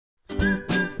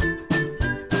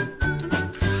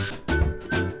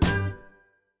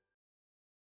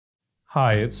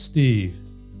Hi, it's Steve.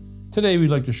 Today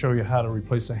we'd like to show you how to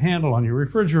replace a handle on your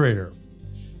refrigerator.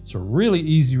 It's a really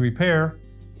easy repair.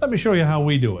 Let me show you how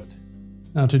we do it.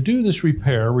 Now, to do this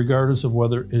repair, regardless of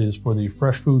whether it is for the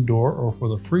fresh food door or for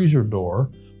the freezer door,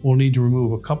 we'll need to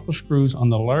remove a couple of screws on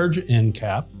the large end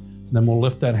cap, and then we'll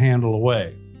lift that handle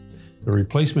away. The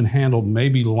replacement handle may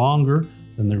be longer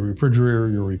than the refrigerator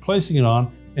you're replacing it on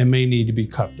and may need to be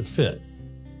cut to fit.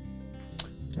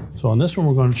 So on this one,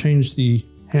 we're going to change the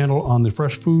handle on the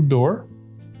fresh food door.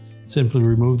 Simply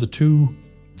remove the two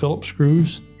Phillips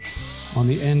screws on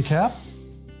the end cap.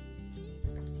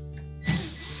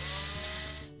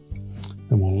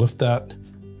 Then we'll lift that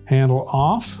handle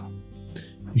off.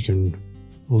 You can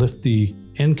lift the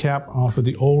end cap off of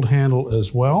the old handle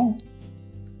as well.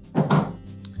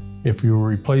 If you were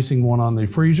replacing one on the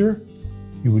freezer,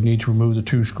 you would need to remove the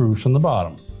two screws from the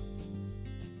bottom.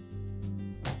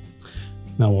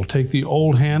 Now we'll take the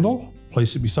old handle,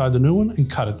 place it beside the new one,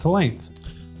 and cut it to length.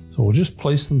 So we'll just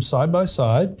place them side by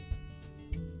side.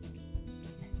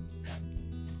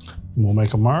 And we'll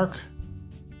make a mark.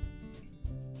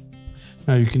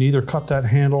 Now you can either cut that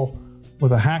handle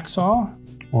with a hacksaw,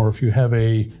 or if you have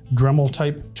a dremel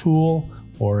type tool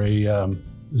or a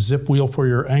zip wheel for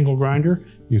your angle grinder,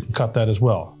 you can cut that as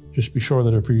well. Just be sure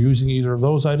that if you're using either of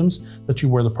those items, that you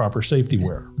wear the proper safety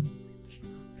wear.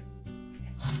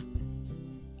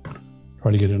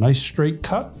 Try to get a nice straight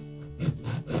cut.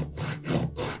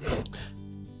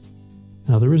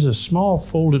 Now there is a small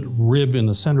folded rib in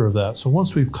the center of that, so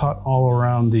once we've cut all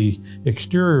around the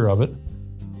exterior of it,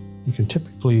 you can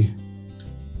typically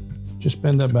just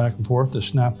bend that back and forth to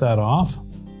snap that off.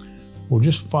 We'll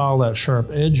just file that sharp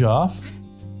edge off.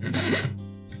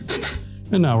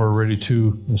 And now we're ready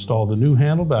to install the new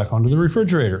handle back onto the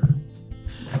refrigerator.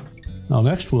 Now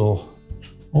next we'll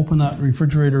open that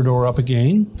refrigerator door up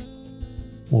again.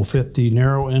 We'll fit the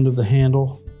narrow end of the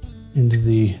handle into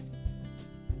the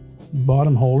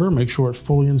bottom holder, make sure it's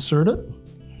fully inserted.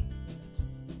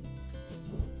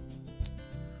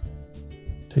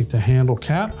 Take the handle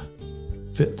cap,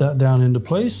 fit that down into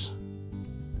place.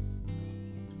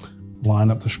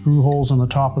 Line up the screw holes on the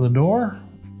top of the door.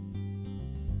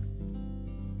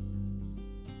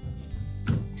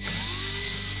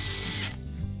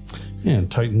 And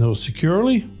tighten those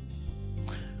securely.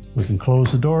 We can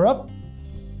close the door up,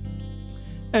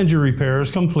 and your repair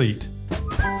is complete.